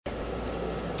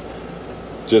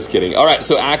Just kidding. All right,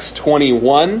 so Acts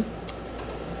 21.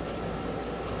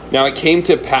 Now it came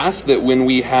to pass that when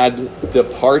we had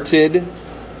departed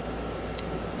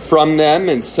from them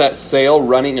and set sail,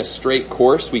 running a straight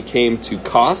course, we came to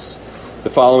Kos. The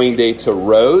following day to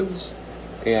Rhodes.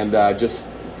 And you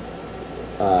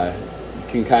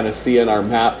can kind of see in our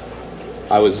map,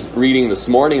 I was reading this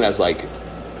morning and I was like,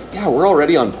 yeah, we're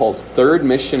already on Paul's third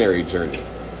missionary journey,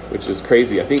 which is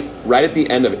crazy. I think right at the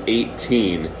end of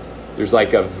 18, there's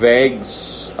like a vague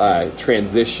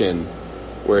transition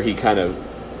where he kind of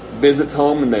visits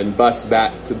home and then busts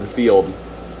back to the field.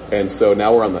 And so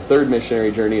now we're on the third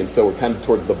missionary journey, and so we're kind of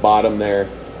towards the bottom there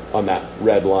on that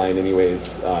red line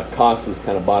anyways. Kos is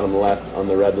kind of bottom left on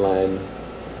the red line.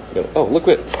 Oh, look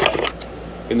what,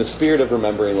 in the spirit of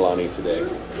remembering Lonnie today.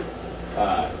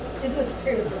 In the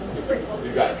spirit of remembering.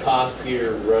 We've got Kos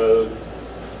here, Rhodes,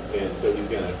 and so he's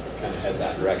going to kind of head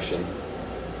that direction.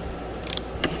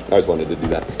 I always wanted to do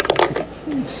that.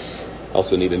 I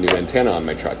also need a new antenna on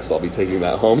my truck, so I'll be taking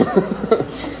that home.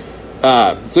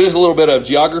 So just a little bit of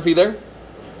geography there.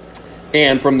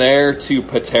 And from there to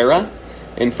Patara.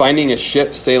 And finding a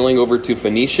ship sailing over to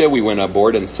Phoenicia, we went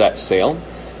aboard and set sail.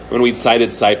 When we'd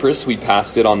sighted Cyprus, we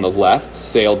passed it on the left,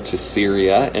 sailed to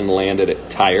Syria, and landed at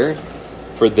Tyre.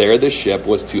 For there the ship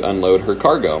was to unload her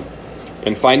cargo.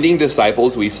 And finding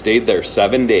disciples, we stayed there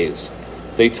 7 days.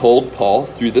 They told Paul,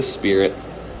 through the Spirit,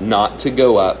 not to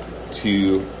go up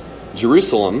to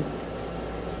Jerusalem.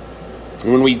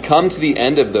 And when we'd come to the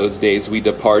end of those days, we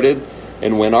departed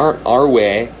and went our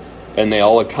way, and they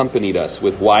all accompanied us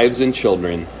with wives and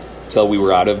children till we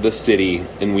were out of the city,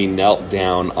 and we knelt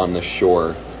down on the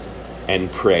shore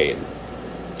and prayed.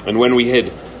 And when we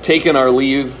had taken our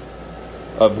leave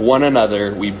of one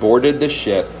another, we boarded the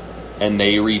ship, and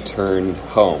they returned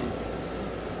home.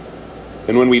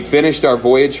 And when we'd finished our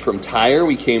voyage from Tyre,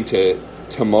 we came to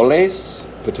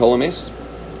Ptolemais,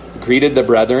 greeted the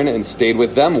brethren, and stayed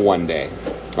with them one day.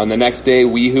 On the next day,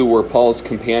 we who were Paul's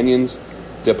companions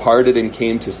departed and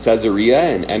came to Caesarea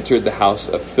and entered the house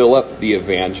of Philip the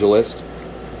evangelist,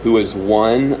 who was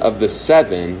one of the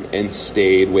 7, and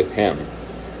stayed with him.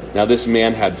 Now this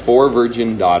man had 4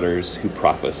 virgin daughters who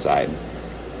prophesied.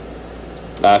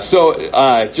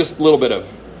 So just a little bit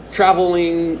of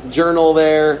traveling journal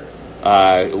there.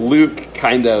 Luke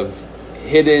kind of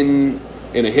hidden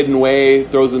in a hidden way,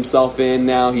 throws himself in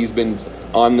now. He's been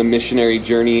on the missionary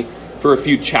journey for a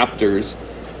few chapters,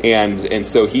 and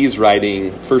so he's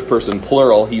writing first person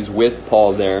plural. He's with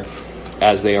Paul there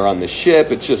as they are on the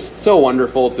ship. It's just so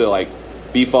wonderful to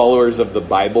be followers of the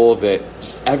Bible, that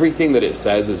just everything that it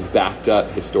says is backed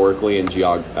up historically and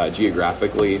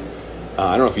geographically.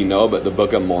 I don't know if you know, but the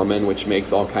Book of Mormon, which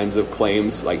makes all kinds of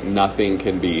claims, nothing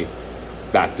can be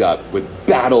backed up with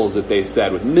battles that they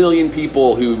said with 1 million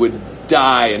people who would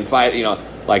die and fight,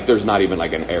 there's not even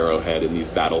an arrowhead in these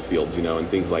battlefields, and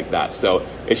things like that. So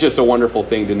it's just a wonderful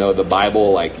thing to know the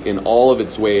Bible, in all of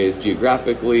its ways,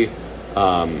 geographically,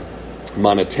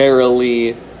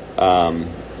 monetarily,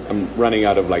 I'm running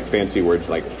out of fancy words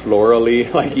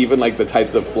florally, even the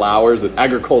types of flowers, and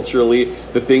agriculturally,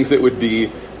 the things that would be,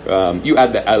 you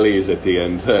add the alleys at the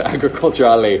end,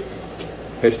 agriculturally,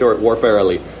 historic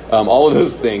warfarely, all of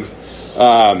those things,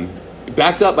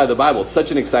 backed up by the Bible. It's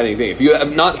such an exciting thing. If you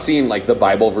have not seen the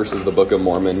Bible versus the Book of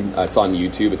Mormon, it's on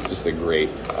YouTube. It's just a great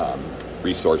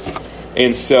resource.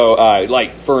 And so,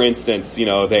 for instance,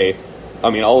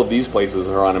 all of these places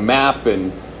are on a map.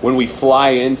 And when we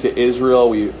fly into Israel,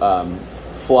 we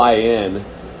fly in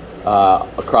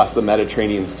across the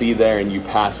Mediterranean Sea there, and you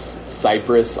pass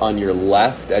Cyprus on your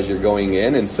left as you're going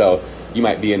in. And so you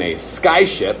might be in a sky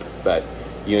ship, but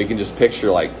you can just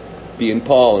picture being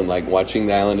Paul and watching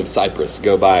the island of Cyprus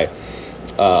go by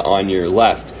on your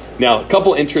left. Now, a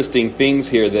couple interesting things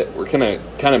here that we're going to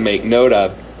kind of make note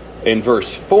of. In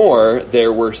verse 4,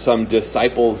 there were some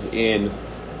disciples in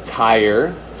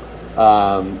Tyre.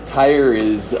 Tyre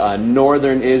is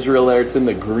northern Israel there. It's in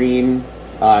the green.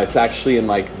 It's actually in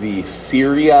the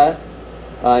Syria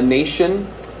nation.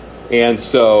 And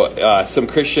so some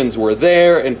Christians were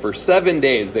there, and for 7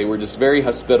 days they were just very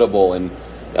hospitable and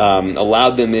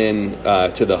allowed them in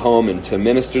to the home and to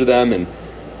minister to them. And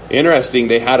interesting,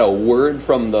 they had a word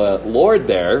from the Lord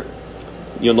there.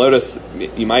 You'll notice,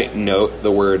 you might note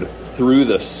the word through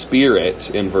the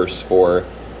Spirit in verse 4.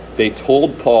 They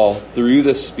told Paul through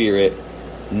the Spirit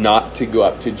not to go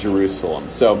up to Jerusalem.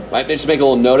 So I just make a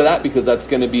little note of that, because that's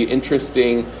going to be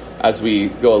interesting as we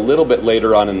go a little bit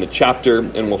later on in the chapter,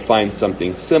 and we'll find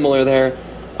something similar there.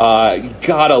 You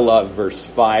gotta love verse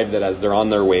 5, that as they're on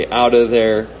their way out of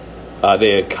there,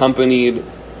 they accompanied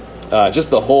just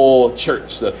the whole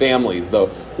church, the families, the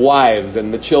wives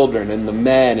and the children and the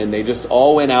men, and they just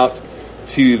all went out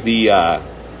to the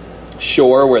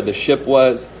shore where the ship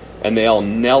was, and they all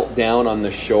knelt down on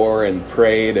the shore and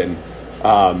prayed. And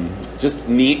just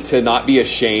neat to not be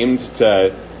ashamed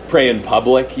to pray in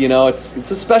public.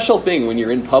 It's a special thing when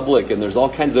you're in public and there's all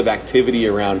kinds of activity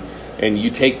around, and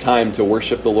you take time to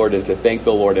worship the Lord and to thank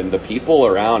the Lord, and the people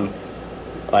around,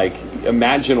 like,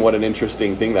 imagine what an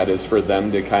interesting thing that is for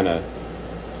them to kind of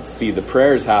see the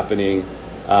prayers happening.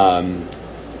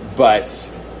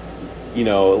 But a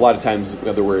lot of times,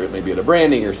 whether we're maybe at a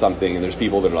branding or something, and there's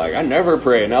people that are like, I never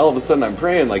pray, and all of a sudden I'm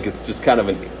praying, like, it's just kind of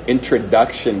an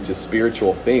introduction to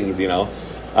spiritual things.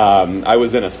 I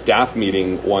was in a staff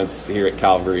meeting once here at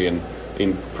Calvary and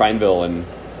in Prineville, and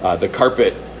the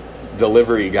carpet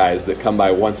delivery guys that come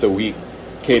by once a week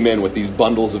came in with these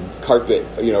bundles of carpet,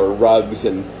 rugs,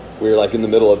 and we were like in the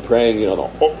middle of praying,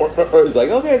 it's like,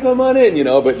 okay, come on in,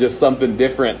 but just something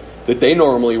different that they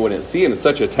normally wouldn't see. And it's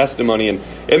such a testimony. And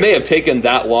it may have taken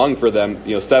that long for them,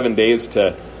 7 days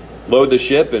to load the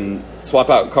ship and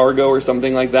swap out cargo or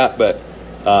something like that. But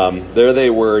there they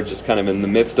were, just kind of in the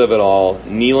midst of it all,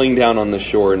 kneeling down on the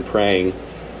shore and praying.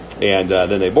 And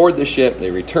then they board the ship, they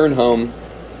return home,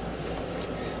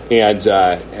 and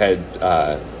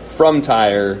had from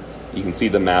Tyre, you can see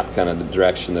the map, kind of the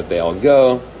direction that they all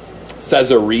go.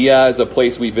 Caesarea is a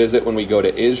place we visit when we go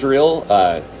to Israel.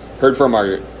 Heard from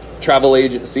our travel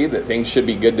agency that things should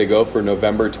be good to go for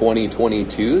November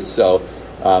 2022. So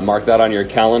mark that on your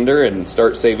calendar and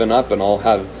start saving up, and I'll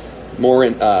have more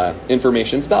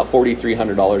information. It's about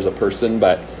 $4,300 a person,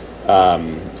 but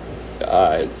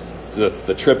it's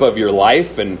the trip of your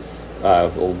life, and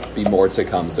will be more to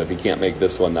come. So if you can't make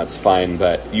this one, that's fine.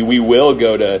 But we will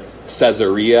go to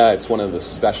Caesarea. It's one of the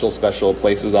special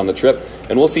places on the trip,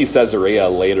 and we'll see Caesarea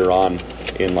later on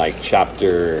in like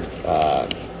chapter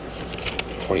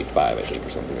 25, I think, or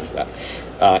something like that.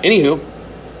 Anywho,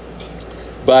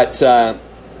 but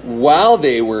while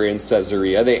they were in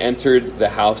Caesarea, they entered the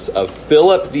house of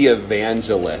Philip the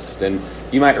evangelist. And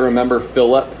you might remember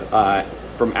Philip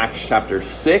from Acts chapter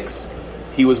 6.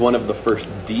 He was one of the first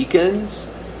deacons.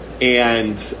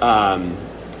 And,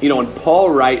 when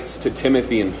Paul writes to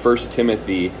Timothy in 1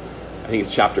 Timothy, I think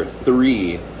it's chapter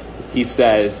 3, he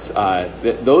says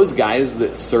that those guys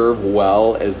that serve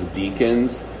well as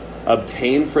deacons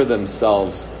obtain for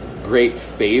themselves great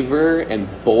favor and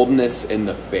boldness in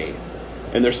the faith.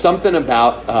 And there's something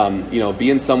about,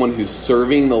 being someone who's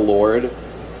serving the Lord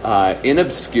in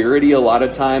obscurity a lot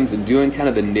of times and doing kind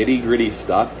of the nitty-gritty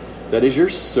stuff, that as you're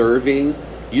serving,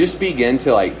 you just begin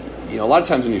to a lot of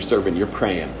times when you're serving, you're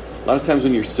praying. A lot of times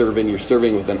when you're serving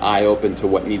with an eye open to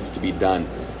what needs to be done.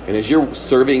 And as you're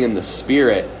serving in the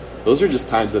Spirit, those are just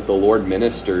times that the Lord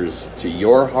ministers to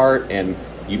your heart, and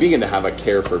you begin to have a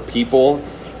care for people.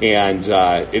 And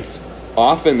it's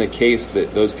often the case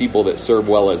that those people that serve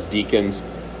well as deacons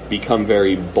become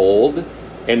very bold.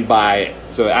 And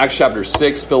so Acts chapter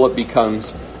 6, Philip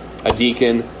becomes a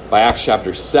deacon. By Acts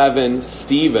chapter 7,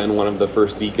 Stephen, one of the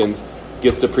first deacons,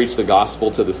 gets to preach the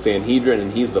gospel to the Sanhedrin,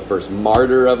 and he's the first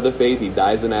martyr of the faith. He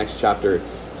dies in Acts chapter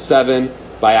 7.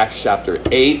 By Acts chapter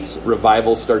 8,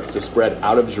 revival starts to spread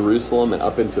out of Jerusalem and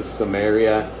up into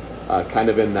Samaria, kind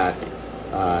of in that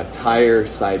Tyre,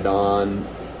 Sidon.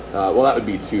 Well, that would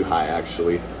be too high,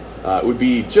 actually. It would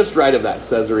be just right of that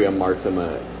Caesarea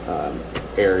Maritima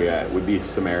area. It would be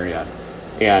Samaria.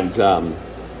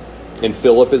 And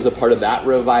Philip is a part of that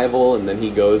revival, and then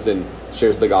he goes and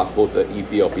shares the gospel with the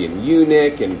Ethiopian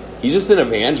eunuch, and he's just an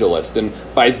evangelist. And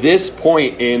by this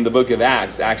point in the book of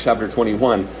Acts, Acts chapter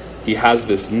 21, he has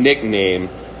this nickname,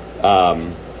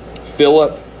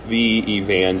 Philip the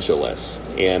Evangelist.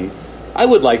 And I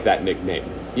would like that nickname.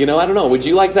 I don't know, would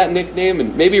you like that nickname?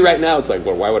 And maybe right now it's like,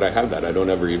 well, why would I have that? I don't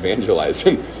ever evangelize.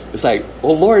 And it's like,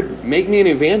 well, Lord, make me an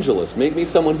evangelist. Make me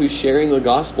someone who's sharing the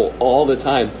gospel all the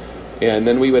time. And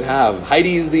then we would have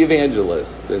Heidi's the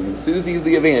evangelist, and Susie's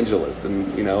the evangelist,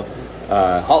 and,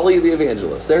 Holly the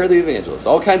evangelist, Sarah the evangelist,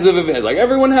 all kinds of evangelists. Like,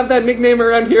 everyone have that nickname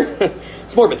around here?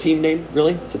 It's more of a team name,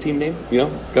 really. It's a team name,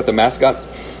 got the mascots.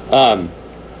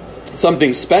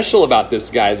 Something special about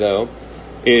this guy, though,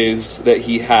 is that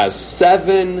he has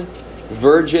 7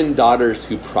 virgin daughters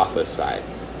who prophesy.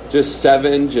 Just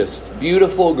 7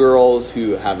 beautiful girls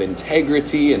who have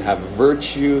integrity and have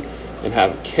virtue and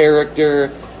have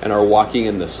character and are walking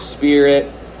in the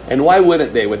Spirit. And why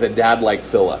wouldn't they with a dad like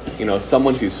Philip?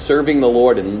 Someone who's serving the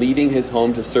Lord and leading his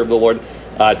home to serve the Lord.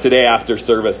 Today after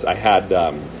service, I had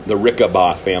the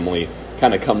Rickabaugh family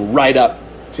kind of come right up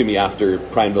to me after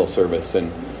Prineville service.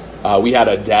 And We had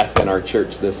a death in our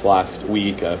church this last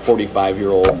week. A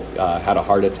 45-year-old had a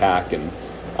heart attack, and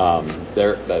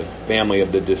the family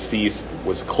of the deceased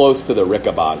was close to the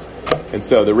Rickabahs. And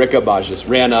so the Rickabahs just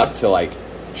ran up to like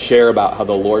share about how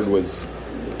the Lord was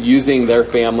using their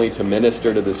family to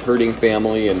minister to this hurting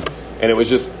family. And it was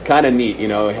just kind of neat. We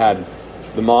had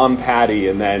the mom, Patty,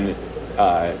 and then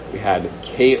we had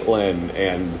Caitlin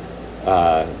and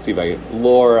let's see if I get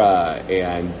Laura,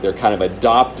 and their kind of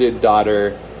adopted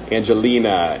daughter,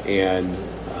 Angelina, and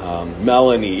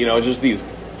Melanie. Just these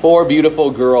 4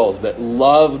 beautiful girls that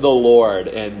love the Lord,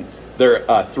 and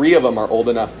they're 3 of them are old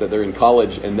enough that they're in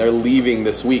college, and they're leaving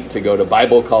this week to go to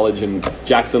Bible college in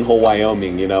Jackson Hole,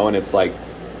 Wyoming. And it's like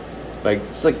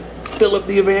Philip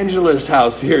the Evangelist's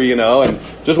house here, and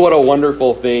just what a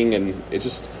wonderful thing, and it's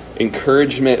just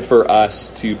encouragement for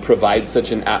us to provide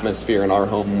such an atmosphere in our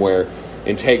home where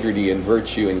integrity and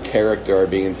virtue and character are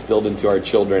being instilled into our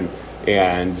children,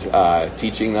 and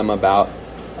teaching them about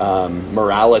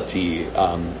morality,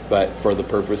 but for the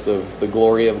purpose of the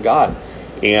glory of God,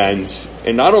 and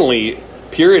not only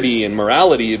purity and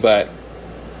morality, but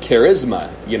charisma.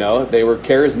 They were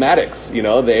charismatics.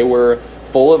 They were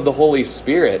full of the Holy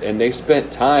Spirit, and they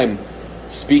spent time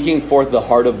speaking forth the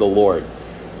heart of the Lord.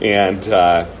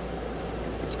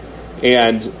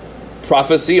 And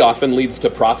prophecy often leads to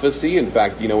prophecy. In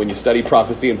fact, when you study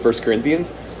prophecy in 1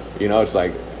 Corinthians, it's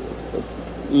like, let's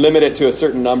limit it to a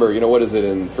certain number. What is it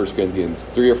in 1 Corinthians?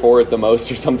 3 or 4 at the most,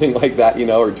 or something like that,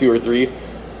 or 2 or 3.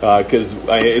 Because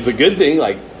it's a good thing.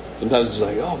 Like, sometimes it's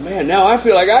like, oh man, now I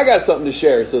feel like I got something to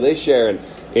share. So they share.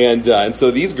 And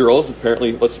so these girls,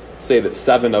 apparently, let's say that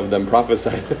 7 of them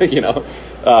prophesied,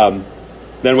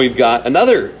 Then we've got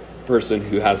another person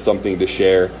who has something to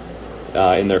share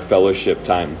in their fellowship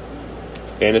time.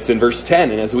 And it's in verse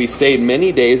 10. And as we stayed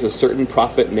many days, a certain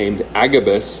prophet named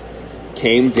Agabus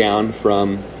came down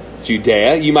from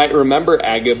Judea. You might remember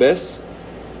Agabus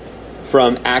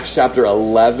from Acts chapter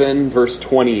 11, verse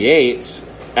 28.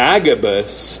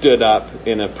 Agabus stood up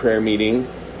in a prayer meeting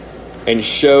and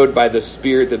showed by the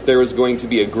Spirit that there was going to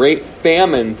be a great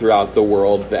famine throughout the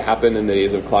world that happened in the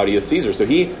days of Claudius Caesar. So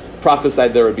he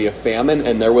prophesied there would be a famine,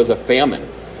 and there was a famine.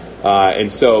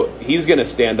 And so he's going to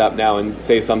stand up now and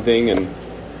say something. And,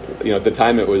 at the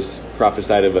time it was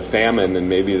prophesied of a famine, and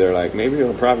maybe they're like, maybe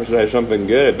he'll prophesy something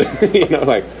good.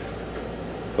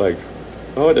 like,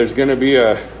 oh, there's going to be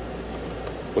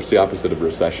what's the opposite of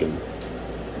recession?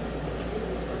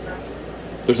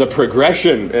 There's a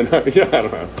progression. And I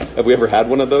don't know. Have we ever had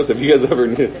one of those? Have you guys ever...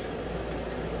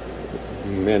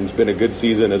 Man, it's been a good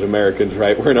season as Americans,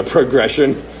 right? We're in a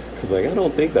progression. I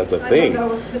don't think that's a thing.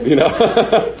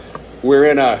 We're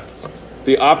in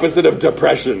the opposite of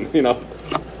depression,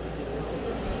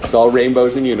 It's all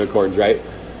rainbows and unicorns, right?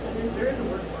 There is a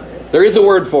word for it. There is a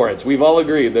word for it. We've all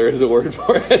agreed there is a word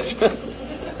for it.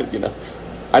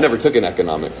 I never took an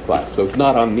economics class, so it's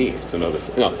not on me to know this.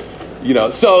 But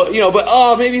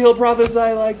maybe he'll prophesy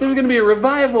like there's going to be a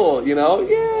revival,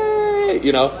 yay,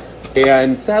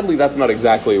 And sadly, that's not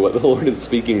exactly what the Lord is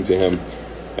speaking to him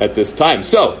at this time.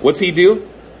 So, what's he do?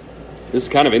 This is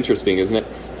kind of interesting, isn't it?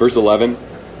 Verse 11.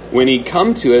 When he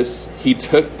come to us, he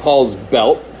took Paul's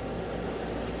belt.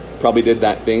 Probably did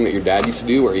that thing that your dad used to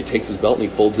do where he takes his belt and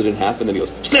he folds it in half and then he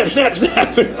goes, snap, snap,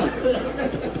 snap.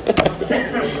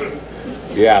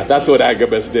 Yeah, that's what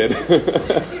Agabus did.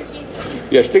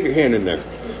 Yeah, stick your hand in there.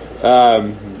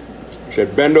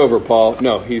 Should bend over, Paul.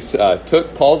 No, he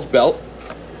took Paul's belt.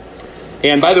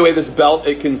 And by the way, this belt,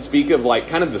 it can speak of like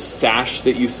kind of the sash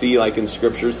that you see like in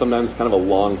scripture, sometimes kind of a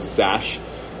long sash,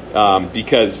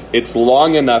 because it's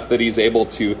long enough that he's able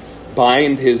to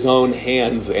bind his own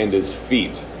hands and his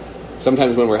feet.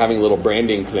 Sometimes when we're having little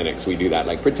branding clinics, we do that,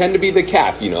 like pretend to be the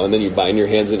calf, and then you bind your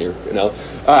hands and your,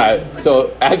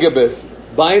 So Agabus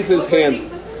binds his hands.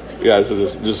 Yeah, so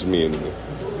just me and me.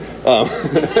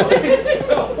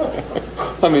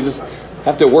 Just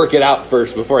have to work it out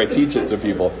first before I teach it to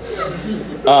people.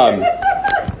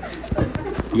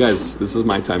 You guys, this is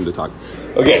my time to talk.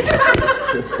 Okay.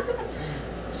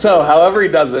 So, however he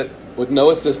does it, with no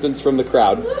assistance from the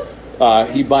crowd,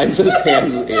 he binds his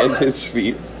hands and his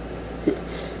feet.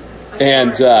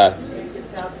 And,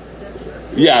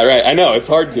 yeah, right, I know, it's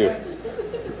hard to.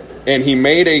 And he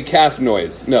made a calf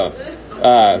noise. No.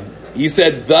 He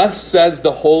said, "Thus says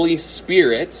the Holy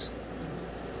Spirit,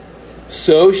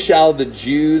 so shall the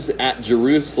Jews at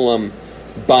Jerusalem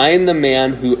bind the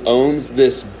man who owns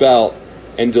this belt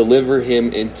and deliver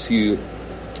him into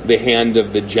the hand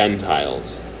of the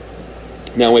Gentiles."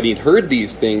 Now when he'd heard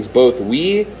these things, both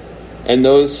we and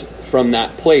those from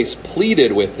that place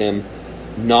pleaded with him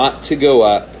not to go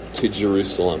up to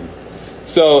Jerusalem.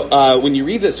 So when you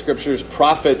read the scriptures,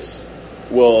 prophets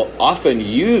will often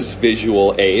use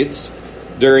visual aids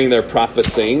during their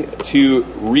prophesying to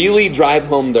really drive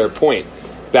home their point.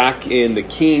 Back in the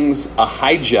Kings,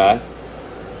 Ahijah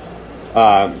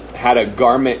had a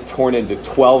garment torn into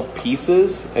 12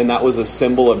 pieces, and that was a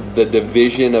symbol of the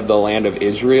division of the land of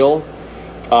Israel.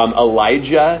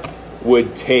 Elijah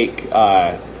would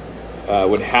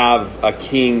would have a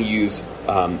king use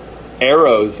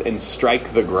arrows and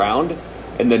strike the ground,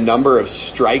 and the number of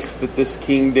strikes that this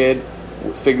king did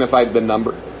signified the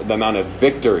amount of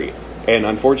victory. And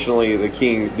unfortunately, the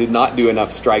king did not do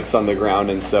enough strikes on the ground,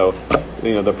 and so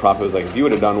the prophet was like, if you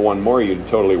would have done one more, you'd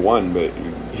totally won. But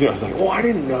it's like, I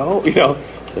didn't know.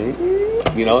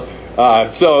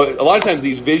 So a lot of times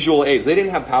these visual aids, they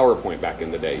didn't have PowerPoint back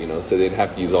in the day, so they'd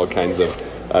have to use all kinds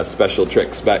of special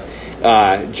tricks. But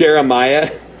Jeremiah,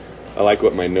 I like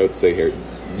what my notes say here.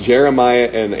 Jeremiah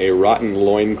and a rotten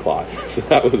loincloth. So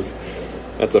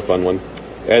that's a fun one.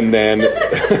 And then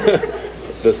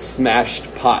the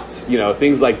smashed pots,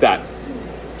 things like that.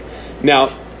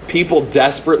 Now, people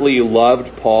desperately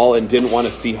loved Paul and didn't want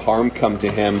to see harm come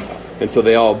to him. And so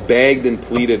they all begged and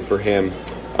pleaded for him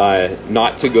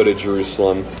not to go to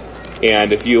Jerusalem.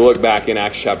 And if you look back in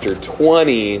Acts chapter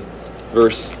 20,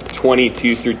 verse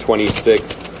 22 through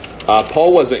 26,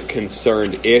 Paul wasn't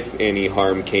concerned if any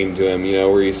harm came to him,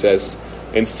 where he says,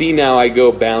 "And see now I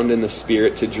go bound in the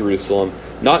Spirit to Jerusalem,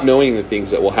 not knowing the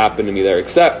things that will happen to me there,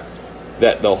 except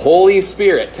that the Holy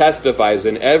Spirit testifies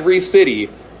in every city,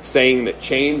 saying that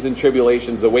chains and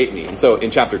tribulations await me." And so in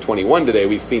chapter 21 today,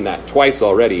 we've seen that twice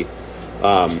already,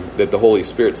 that the Holy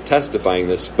Spirit's testifying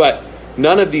this. "But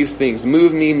none of these things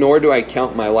move me, nor do I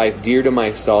count my life dear to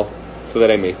myself, so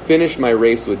that I may finish my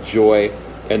race with joy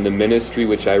and the ministry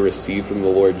which I received from the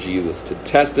Lord Jesus, to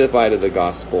testify to the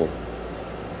gospel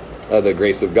of the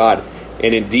grace of God.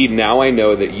 And indeed, now I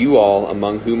know that you all,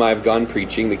 among whom I've gone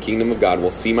preaching the kingdom of God,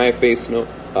 will see my face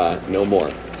no more."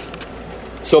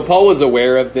 So Paul was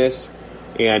aware of this,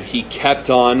 and he kept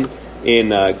on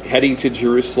in heading to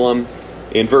Jerusalem.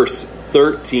 In verse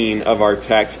 13 of our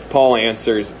text, Paul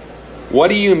answers, "What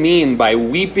do you mean by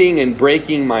weeping and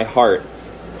breaking my heart?"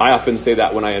 I often say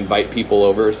that when I invite people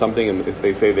over or something, and if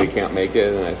they say they can't make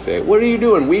it, and I say, "What are you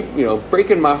doing?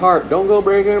 Breaking my heart. Don't go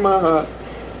breaking my heart."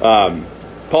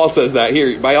 Paul says that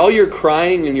here. By all your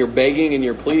crying and your begging and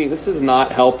your pleading, this is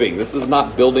not helping. This is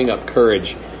not building up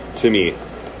courage to me.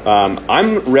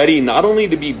 I'm ready not only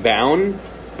to be bound,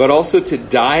 but also to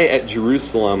die at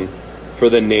Jerusalem for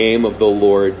the name of the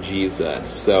Lord Jesus.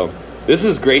 So this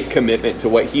is great commitment to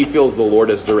what he feels the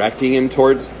Lord is directing him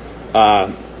towards.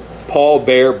 Paul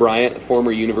Bear Bryant,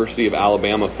 former University of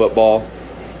Alabama football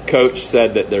coach,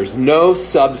 said that there's no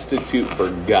substitute for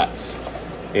guts.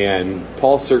 And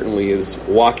Paul certainly is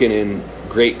walking in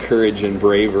great courage and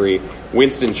bravery.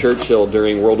 Winston Churchill,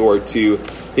 during World War II, I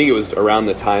think it was around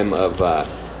the time of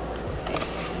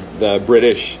the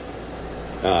British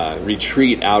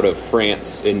retreat out of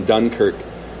France in Dunkirk,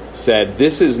 said,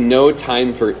 "This is no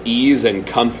time for ease and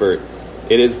comfort.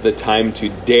 It is the time to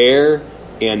dare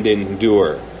and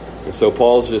endure." And so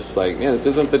Paul's just like, man, this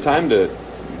isn't the time to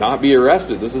not be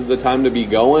arrested. This is the time to be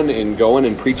going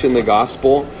and preaching the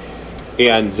gospel.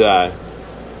 And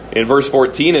in verse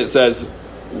 14 it says,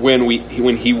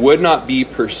 when he would not be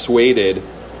persuaded,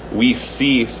 we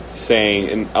ceased, saying,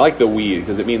 and I like the "we"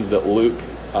 because it means that Luke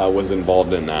was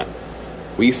involved in that.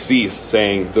 We ceased,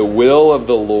 saying, "The will of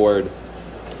the Lord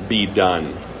be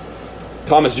done."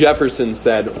 Thomas Jefferson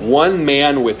said, "One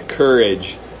man with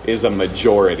courage is a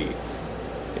majority."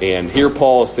 And here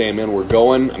Paul is saying, man,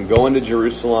 I'm going to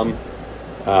Jerusalem.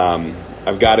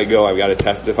 I've got to go. I've got to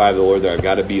testify to the Lord there. I've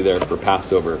got to be there for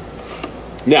Passover.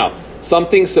 Now,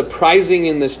 something surprising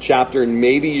in this chapter, and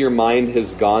maybe your mind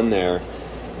has gone there,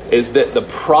 is that the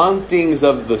promptings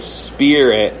of the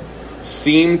Spirit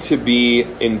seem to be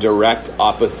in direct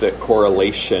opposite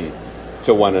correlation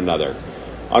to one another.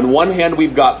 On one hand,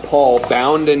 we've got Paul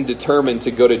bound and determined to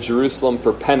go to Jerusalem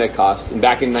for Pentecost. And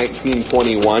back in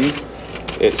 1921,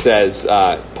 it says,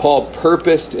 Paul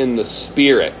purposed in the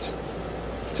Spirit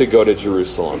to go to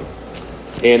Jerusalem.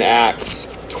 In Acts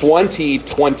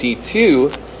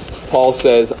 20:22, Paul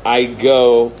says, "I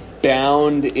go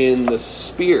bound in the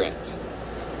Spirit."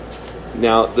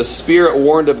 Now, the Spirit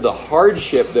warned of the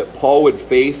hardship that Paul would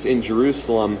face in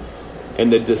Jerusalem,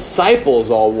 and the disciples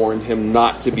all warned him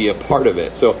not to be a part of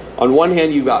it. So, on one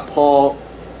hand, you've got Paul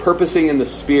purposing in the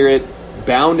Spirit,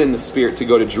 bound in the Spirit to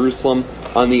go to Jerusalem.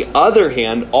 On the other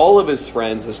hand, all of his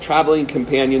friends, his traveling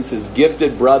companions, his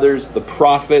gifted brothers, the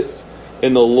prophets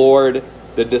in the Lord,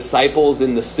 the disciples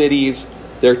in the cities,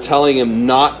 they're telling him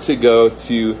not to go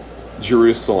to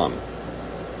Jerusalem.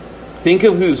 Think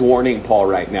of who's warning Paul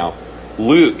right now.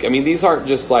 Luke. I mean, these aren't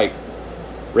just like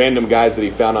random guys that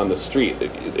he found on the street.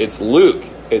 It's Luke.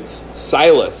 It's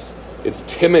Silas. It's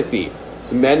Timothy.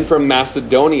 It's men from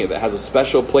Macedonia that has a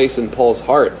special place in Paul's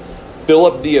heart.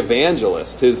 Philip the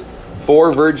evangelist, his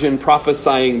 4 virgin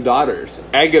prophesying daughters,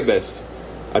 Agabus,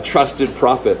 a trusted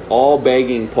prophet, all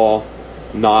begging Paul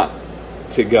not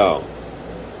to go.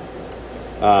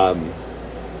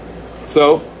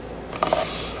 So,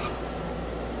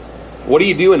 what do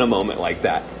you do in a moment like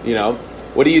that?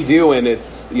 What do you do when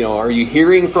it's, are you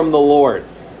hearing from the Lord?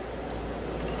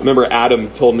 Remember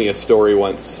Adam told me a story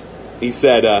once. He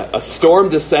said, a storm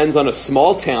descends on a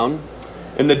small town,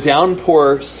 and the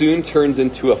downpour soon turns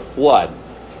into a flood.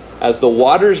 As the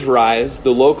waters rise,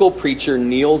 the local preacher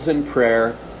kneels in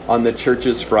prayer on the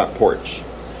church's front porch,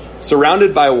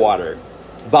 surrounded by water.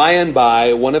 By and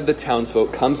by, one of the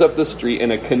townsfolk comes up the street in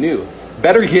a canoe.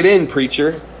 "Better get in,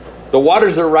 preacher. The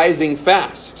waters are rising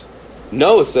fast."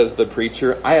 "No," says the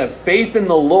preacher, "I have faith in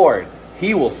the Lord.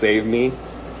 He will save me."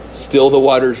 Still the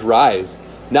waters rise.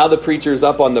 Now the preacher's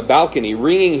up on the balcony,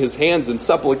 wringing his hands in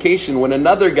supplication when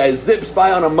another guy zips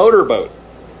by on a motorboat.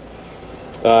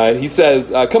 He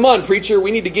says, "Come on, preacher,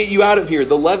 we need to get you out of here.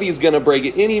 The levee's going to break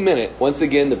at any minute." Once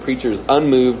again, the preacher's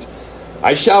unmoved.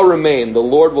 "I shall remain. The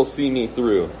Lord will see me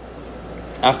through."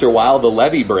 After a while, the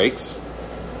levee breaks,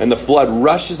 and the flood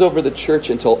rushes over the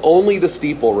church until only the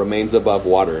steeple remains above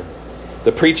water.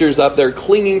 The preacher's up there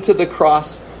clinging to the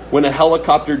cross when a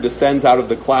helicopter descends out of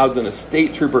the clouds and a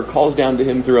state trooper calls down to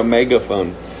him through a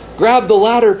megaphone, "Grab the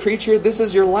ladder, preacher. This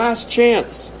is your last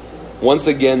chance." Once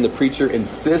again, the preacher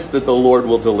insists that the Lord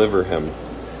will deliver him.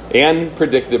 And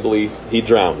predictably, he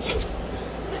drowns.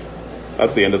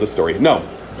 That's the end of the story. No.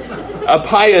 A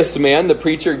pious man, the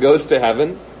preacher, goes to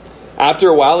heaven. After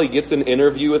a while, he gets an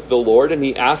interview with the Lord, and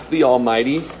he asks the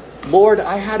Almighty, "Lord,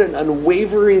 I had an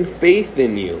unwavering faith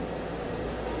in you.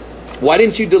 Why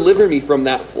didn't you deliver me from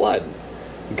that flood?"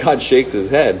 God shakes his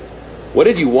head. "What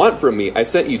did you want from me? I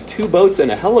sent you 2 boats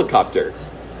and a helicopter."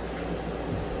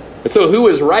 And so who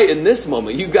is right in this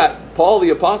moment? You've got Paul the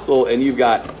Apostle, and you've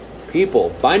got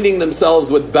people binding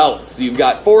themselves with belts. You've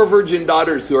got 4 virgin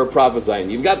daughters who are prophesying.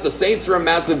 You've got the saints from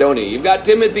Macedonia. You've got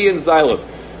Timothy and Silas.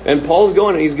 And Paul's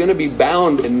going, and he's going to be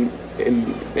bound. And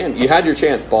man, you had your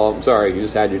chance, Paul. I'm sorry, you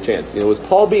just had your chance. Was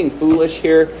Paul being foolish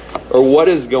here? Or what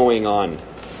is going on?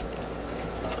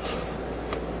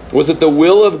 Was it the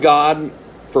will of God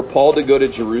for Paul to go to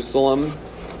Jerusalem?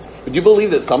 Would you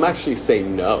believe that some actually say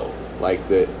no? Like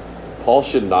that Paul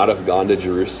should not have gone to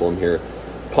Jerusalem here.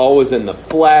 Paul was in the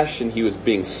flesh, and he was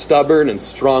being stubborn and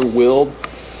strong-willed.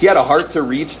 He had a heart to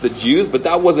reach the Jews, but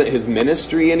that wasn't his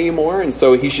ministry anymore, and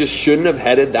so he just shouldn't have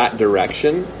headed that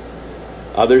direction.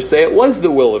 Others say it was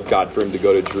the will of God for him to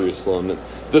go to Jerusalem.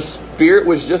 The Spirit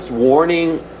was just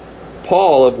warning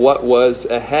Paul of what was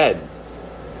ahead.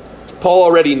 Paul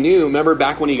already knew, remember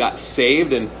back when he got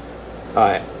saved, and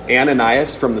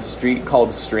Ananias from the street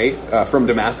called Straight, from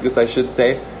Damascus, I should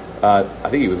say. I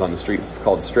think he was on the streets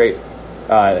called Straight.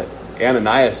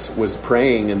 Ananias was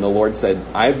praying, and the Lord said,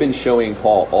 "I've been showing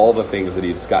Paul all the things that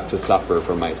he's got to suffer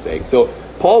for my sake." So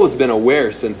Paul has been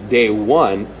aware since day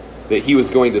one that he was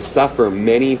going to suffer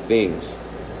many things.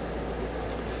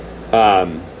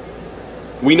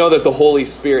 We know that the Holy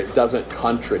Spirit doesn't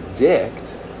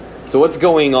contradict. So what's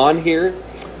going on here?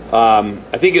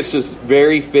 I think it's just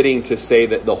very fitting to say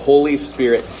that the Holy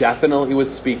Spirit definitely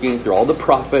was speaking through all the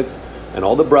prophets and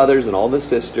all the brothers and all the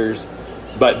sisters,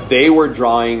 but they were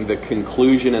drawing the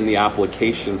conclusion and the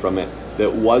application from it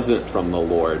that wasn't from the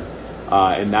Lord.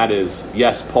 And that is,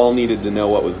 yes, Paul needed to know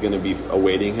what was going to be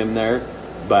awaiting him there,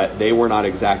 but they were not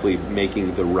exactly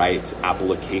making the right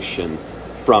application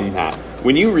from that.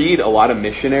 When you read a lot of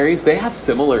missionaries, they have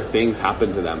similar things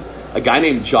happen to them. A guy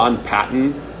named John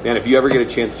Paton, man, if you ever get a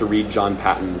chance to read John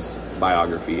Paton's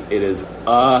biography, it is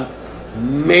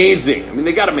amazing. I mean,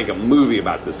 they got to make a movie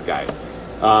about this guy.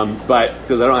 But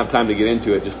because I don't have time to get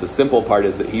into it, just the simple part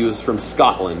is that he was from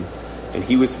Scotland, and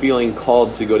he was feeling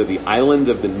called to go to the island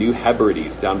of the New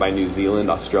Hebrides down by New Zealand,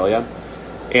 Australia.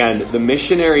 And the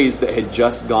missionaries that had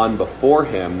just gone before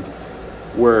him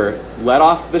were let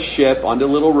off the ship onto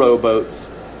little rowboats,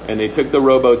 and they took the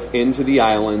rowboats into the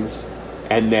islands,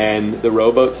 and then the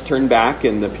rowboats turned back,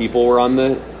 and the people were on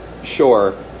the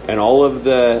shore, and all of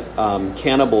the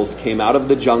cannibals came out of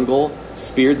the jungle,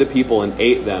 speared the people, and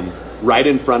ate them right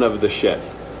in front of the ship.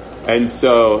 And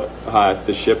so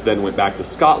the ship then went back to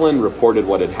Scotland, reported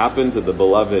what had happened to the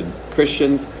beloved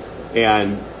Christians,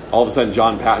 and all of a sudden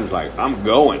John Paton's like, "I'm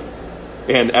going."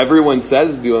 And everyone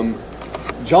says to him,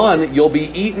 "John, you'll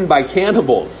be eaten by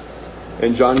cannibals."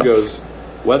 And John goes,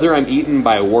 Whether I'm eaten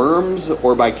by worms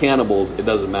or by cannibals, it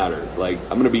doesn't matter. Like,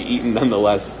 I'm going to be eaten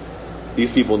nonetheless.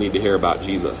 These people need to hear about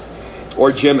Jesus.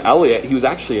 Or Jim Elliott, he was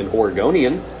actually an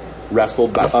Oregonian,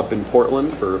 wrestled up in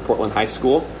Portland for Portland High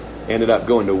School, ended up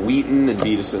going to Wheaton and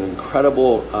be just an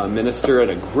incredible minister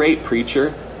and a great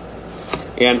preacher.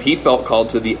 And he felt called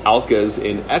to the Aucas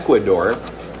in Ecuador.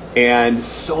 And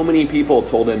so many people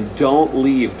told him, don't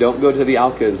leave, don't go to the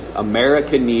Aucas.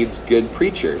 America needs good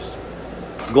preachers.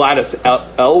 Gladys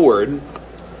Elward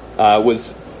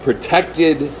was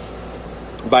protected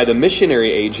by the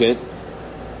missionary agent.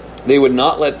 They would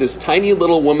not let this tiny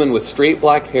little woman with straight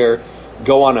black hair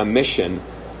go on a mission,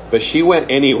 but she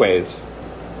went anyways.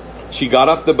 She got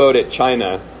off the boat at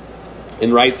China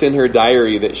and writes in her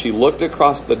diary that she looked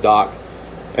across the dock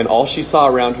and all she saw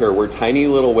around her were tiny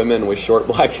little women with short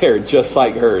black hair just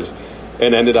like hers,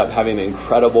 and ended up having an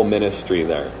incredible ministry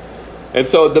there. And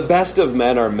so the best of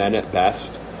men are men at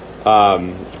best.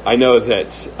 I know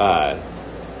that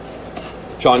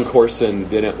John Corson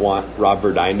didn't want Rob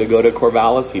Verdine to go to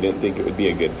Corvallis. He didn't think it would be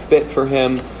a good fit for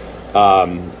him.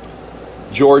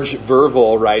 George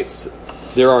Verville writes,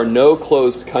 there are no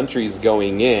closed countries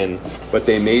going in, but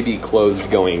they may be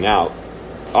closed going out.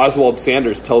 Oswald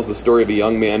Sanders tells the story of a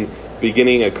young man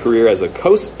beginning a career as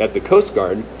at the Coast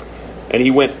Guard, and he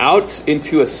went out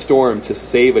into a storm to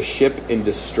save a ship in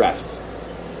distress.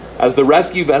 As the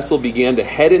rescue vessel began to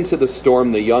head into the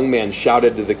storm, the young man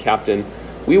shouted to the captain,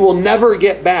 "We will never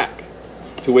get back."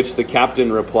 To which the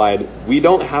captain replied, "We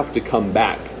don't have to come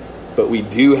back, but we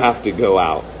do have to go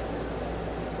out."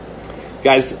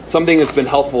 Guys, something that's been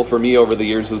helpful for me over the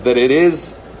years is that it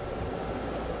is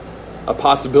a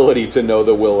possibility to know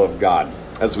the will of God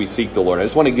as we seek the Lord. I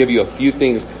just want to give you a few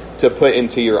things to put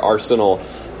into your arsenal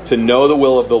to know the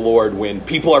will of the Lord when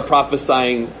people are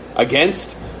prophesying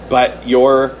against, but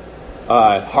your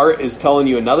heart is telling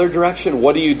you another direction.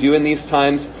 What do you do in these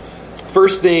times?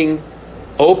 First thing,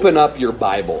 open up your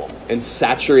Bible and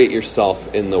saturate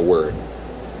yourself in the Word.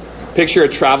 Picture a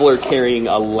traveler carrying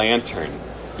a lantern.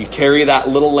 You carry that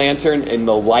little lantern and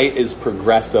the light is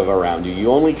progressive around you.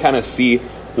 You only kind of see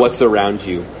what's around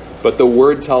you. But the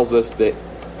Word tells us that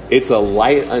it's a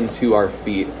light unto our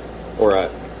feet, or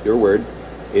your Word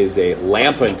is a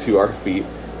lamp unto our feet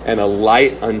and a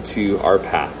light unto our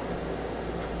path.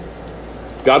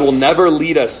 God will never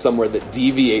lead us somewhere that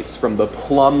deviates from the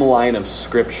plumb line of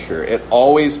Scripture. It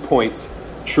always points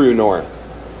true north.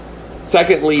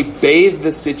 Secondly, bathe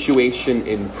the situation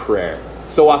in prayer.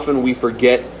 So often we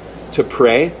forget to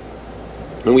pray,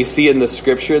 and we see in the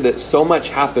Scripture that so much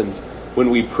happens when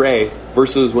we pray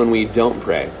versus when we don't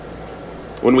pray.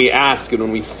 When we ask and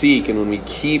when we seek and when we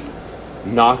keep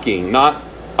knocking, not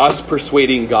us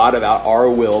persuading God about our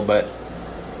will, but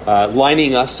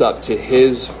lining us up to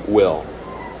His will.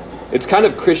 It's kind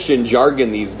of Christian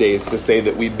jargon these days to say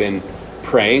that we've been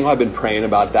praying. I've been praying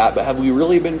about that, but have we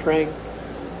really been praying?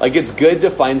 Like, it's good to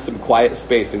find some quiet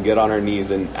space and get on our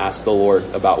knees and ask the Lord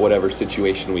about whatever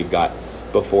situation we've got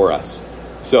before us.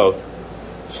 So,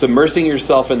 submersing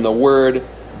yourself in the Word,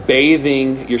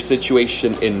 bathing your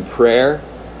situation in prayer,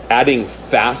 adding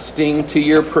fasting to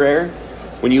your prayer.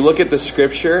 When you look at the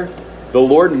Scripture, the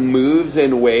Lord moves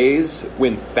in ways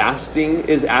when fasting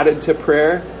is added to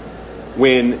prayer,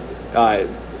 when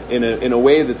in a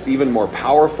way that's even more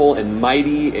powerful and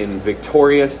mighty and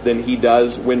victorious than He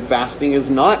does when fasting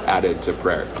is not added to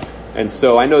prayer. And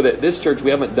so I know that this church,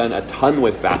 we haven't done a ton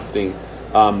with fasting,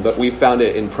 but we found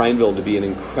it in Prineville to be an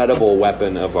incredible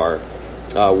weapon of our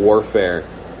warfare.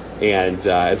 And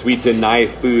as we deny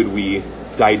food, we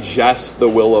digest the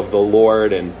will of the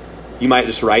Lord. And you might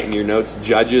just write in your notes,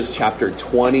 Judges chapter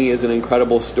 20 is an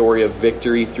incredible story of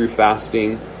victory through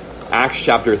fasting. Acts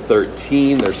chapter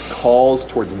 13, there's calls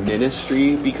towards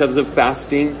ministry because of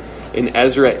fasting. In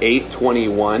Ezra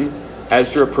 8:21,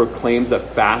 Ezra proclaims a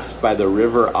fast by the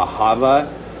river Ahava,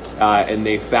 and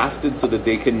they fasted so that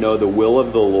they could know the will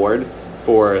of the Lord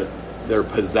for their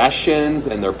possessions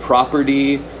and their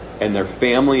property and their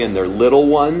family and their little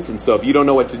ones. And so if you don't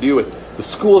know what to do with the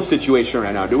school situation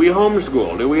right now, do we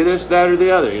homeschool? Do we this, that, or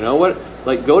the other? You know what?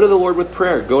 Like, go to the Lord with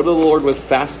prayer. Go to the Lord with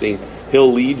fasting.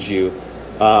 He'll lead you.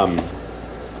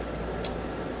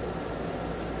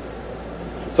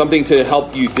 Something to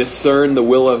help you discern the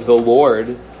will of the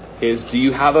Lord is, do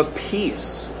you have a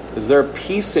peace? Is there a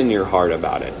peace in your heart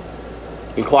about it?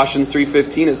 In Colossians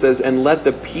 3:15 it says, "And let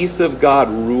the peace of God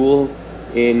rule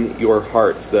in your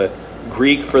hearts." The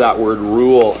Greek for that word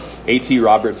rule, A.T.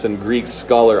 Robertson, Greek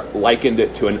scholar, likened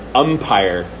it to an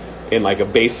umpire in like a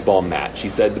baseball match. He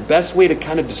said the best way to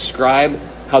kind of describe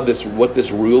what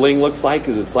this ruling looks like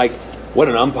is it's like what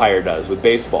an umpire does with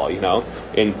baseball,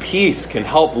 and peace can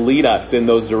help lead us in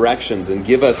those directions and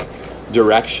give us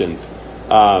directions.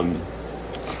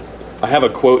 I have a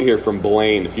quote here from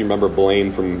Blaine, if you remember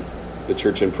Blaine from the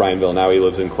church in Prineville. Now he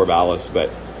lives in Corvallis, but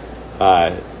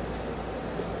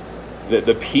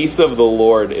the peace of the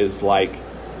Lord is like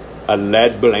a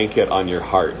lead blanket on your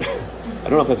heart. I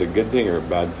don't know if that's a good thing or a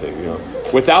bad thing.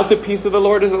 Without the peace of the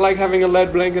Lord, is it like having a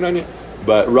lead blanket on you?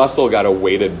 But Russell got a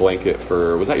weighted blanket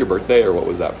was that your birthday or what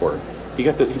was that for? He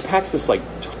packs this like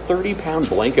 30-pound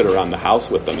blanket around the house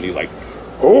with him, and he's like,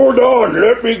 hold on,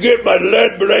 let me get my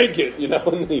lead blanket,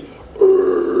 and he,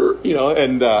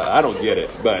 and I don't get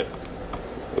it, but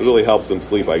it really helps him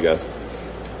sleep, I guess.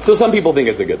 So some people think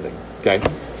it's a good thing, okay?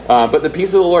 But the peace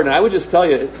of the Lord, and I would just tell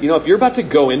you, if you're about to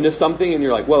go into something and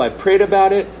you're like, well, I prayed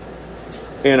about it,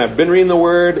 and I've been reading the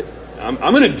Word, I'm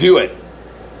going to do it,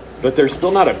 but there's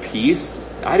still not a peace,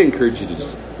 I'd encourage you to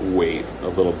just wait a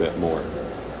little bit more.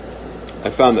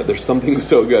 I found that there's something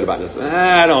so good about this.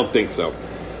 I don't think so.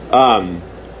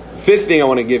 Fifth thing I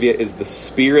want to give you is the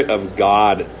Spirit of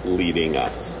God leading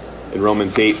us. In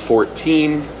Romans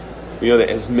 8:14, we know that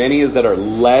as many as that are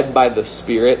led by the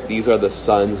Spirit, these are the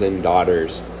sons and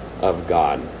daughters of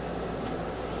God.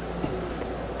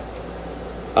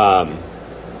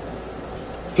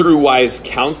 Through wise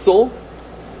counsel,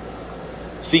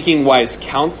 seeking wise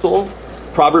counsel,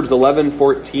 Proverbs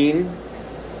 11:14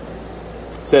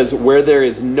 says, where there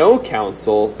is no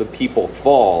counsel, the people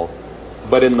fall,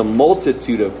 but in the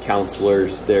multitude of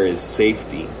counselors there is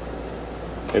safety.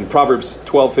 In Proverbs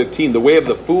 12:15, the way of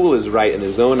the fool is right in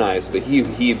his own eyes, but he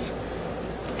who heeds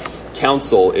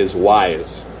counsel is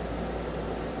wise.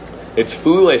 It's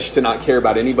foolish to not care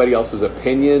about anybody else's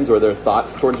opinions or their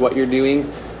thoughts towards what you're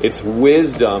doing. It's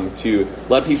wisdom to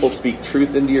let people speak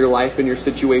truth into your life and your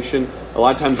situation. A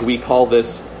lot of times we call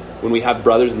this, when we have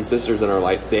brothers and sisters in our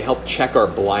life, they help check our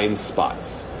blind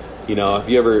spots. Have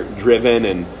you ever driven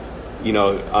and,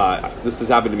 this has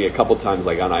happened to me a couple times,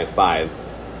 like on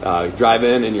I-5, drive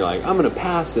in and you're like, I'm going to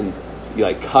pass, and you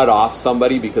like cut off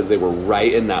somebody because they were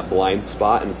right in that blind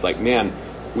spot. And it's like, man,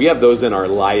 we have those in our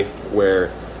life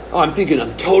where, I'm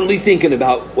totally thinking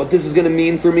about what this is going to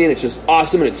mean for me, and it's just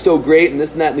awesome, and it's so great, and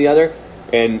this and that and the other.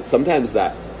 And sometimes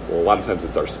a lot of times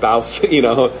it's our spouse,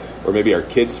 or maybe our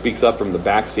kid speaks up from the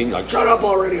back seat, like, shut up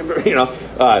already,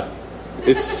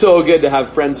 It's so good to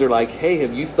have friends that are like, hey,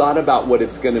 have you thought about what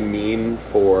it's going to mean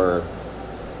for,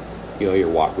 your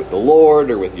walk with the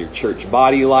Lord, or with your church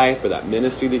body life, or that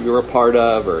ministry that you're a part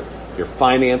of, or your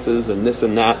finances, and this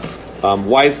and that.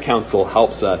 Wise counsel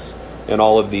helps us in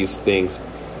all of these things.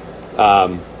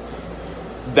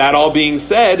 That all being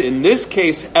said, in this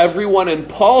case, everyone in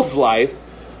Paul's life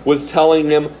was telling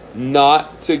him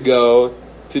not to go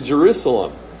to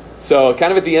Jerusalem. So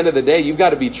kind of at the end of the day, you've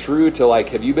got to be true to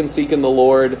have you been seeking the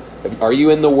Lord? Are you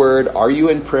in the Word? Are you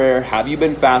in prayer? Have you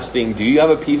been fasting? Do you have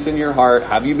a peace in your heart?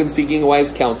 Have you been seeking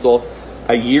wise counsel?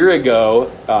 A year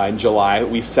ago, in July,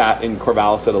 we sat in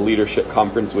Corvallis at a leadership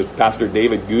conference with Pastor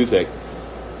David Guzik,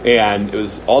 and it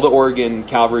was all the Oregon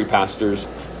Calvary pastors.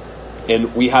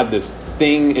 And we had this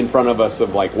thing in front of us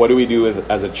of what do we do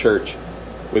as a church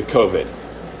with COVID?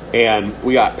 And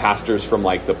we got pastors from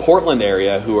the Portland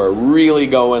area who are really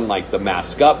going the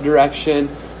mask up direction.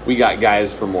 We got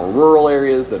guys from more rural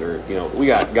areas that are, we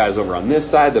got guys over on this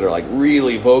side that are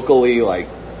really vocally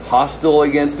hostile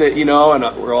against it, and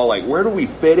we're all where do we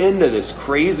fit into this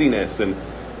craziness? And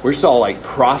we're just all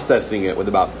processing it with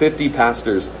about 50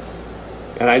 pastors.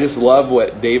 And I just love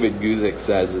what David Guzik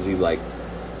says is he's like,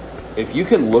 if you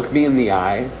can look me in the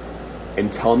eye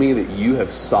and tell me that you have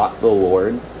sought the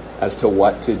Lord as to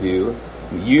what to do,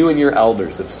 you and your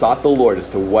elders have sought the Lord as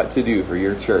to what to do for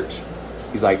your church,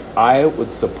 he's like, I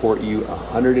would support you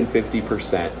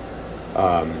 150%,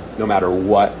 no matter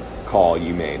what call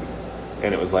you made.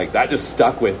 And it was that just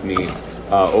stuck with me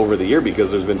over the year,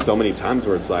 because there's been so many times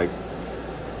where it's I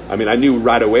knew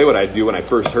right away what I'd do when I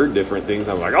first heard different things.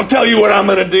 I was like, I'll tell you what I'm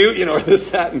going to do, or this,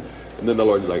 that, and then the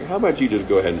Lord's like, how about you just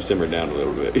go ahead and simmer down a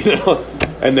little bit,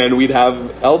 And then we'd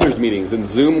have elders meetings and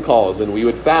Zoom calls, and we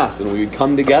would fast, and we would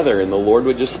come together, and the Lord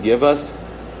would just give us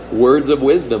words of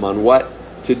wisdom on what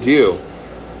to do.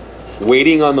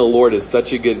 Waiting on the Lord is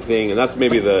such a good thing, and that's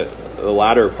maybe the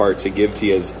latter part to give to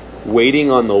you is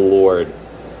waiting on the Lord.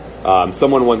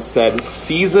 Someone once said,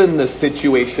 season the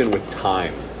situation with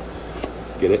time.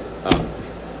 Get it?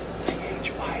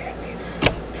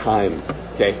 T-H-Y-M-E. Time.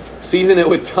 Okay? Season it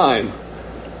with time.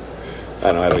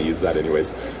 I don't use that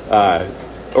anyways.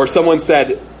 Or someone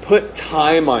said, put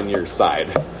time on your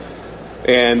side.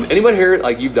 And anyone here,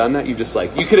 you've done that? You've just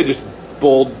you could have just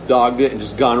bulldogged it and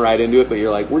just gone right into it, but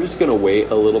you're like, we're just going to wait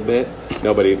a little bit.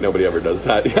 Nobody ever does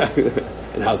that.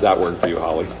 And how's that work for you,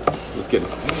 Holly? Just kidding.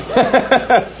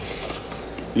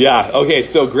 Yeah, okay,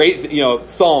 so great,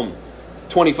 Psalm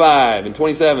 25 and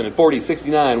 27 and 40,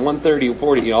 69, 130,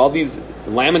 40, all these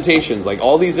Lamentations, like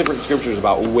all these different scriptures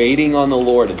about waiting on the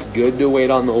Lord. It's good to wait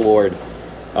on the Lord.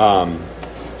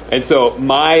 And so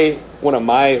one of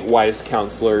my wise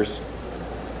counselors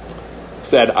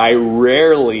said, I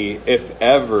rarely, if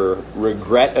ever,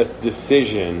 regret a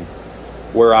decision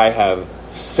where I have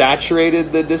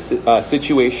saturated the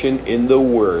situation in the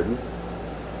Word,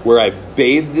 where I've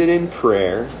bathed it in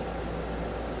prayer,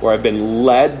 where I've been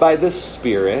led by the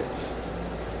Spirit,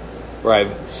 where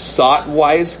I've sought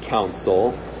wise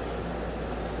counsel,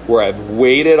 where I've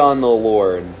waited on the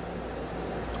Lord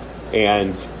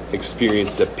and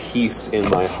experienced a peace in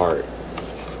my heart.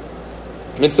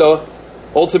 And so,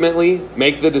 ultimately,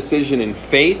 make the decision in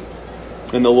faith,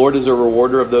 and the Lord is a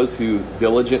rewarder of those who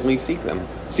diligently seek Him.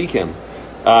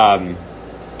 And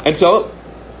so,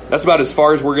 that's about as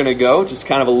far as we're going to go. Just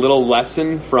kind of a little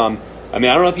lesson from, I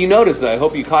don't know if you noticed that. I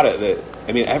hope you caught it. That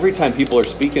every time people are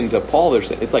speaking to Paul,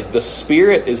 it's like the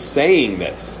Spirit is saying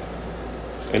this.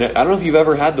 And I don't know if you've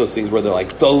ever had those things where they're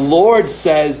like, the Lord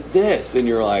says this. And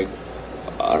you're like,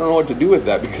 I don't know what to do with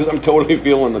that because I'm totally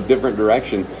feeling a different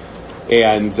direction.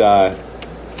 And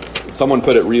someone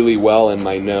put it really well in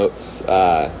my notes.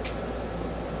 I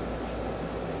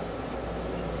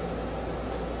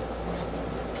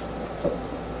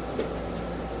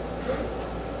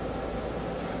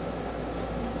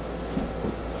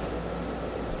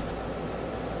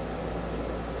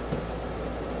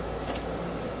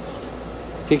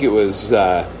think it was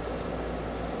the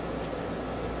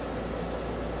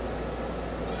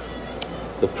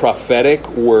prophetic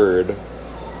word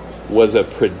was a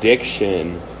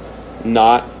prediction,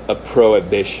 not a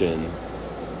prohibition.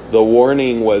 The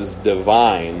warning was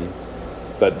divine,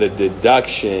 but the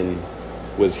deduction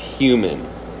was human.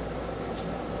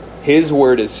 His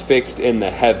word is fixed in the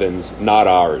heavens, not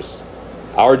ours.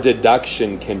 Our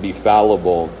deduction can be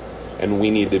fallible, and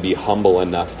we need to be humble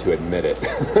enough to admit it.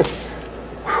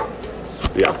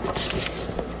 Yeah.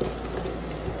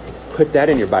 Put that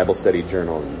in your Bible study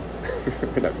journal. I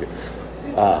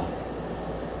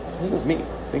think it was me.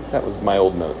 I think that was my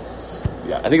old notes.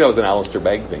 Yeah, I think that was an Alistair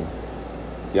Begg thing.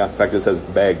 Yeah, in fact, it says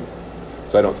Begg,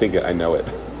 so I don't think I know it.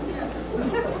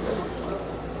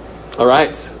 All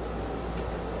right.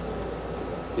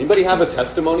 Anybody have a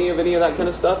testimony of any of that kind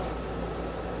of stuff?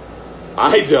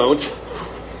 I don't.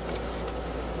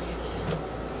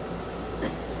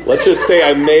 Let's just say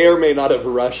I may or may not have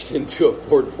rushed into a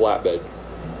Ford flatbed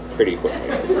pretty quickly.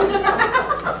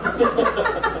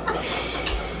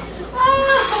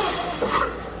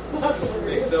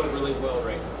 They sell really well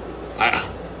right now.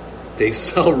 They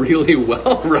sell really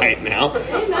well right now.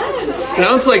 Amen.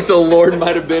 Sounds like the Lord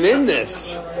might have been in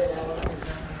this.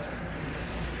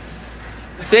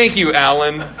 Thank you,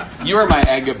 Alan. You are my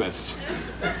Agabus.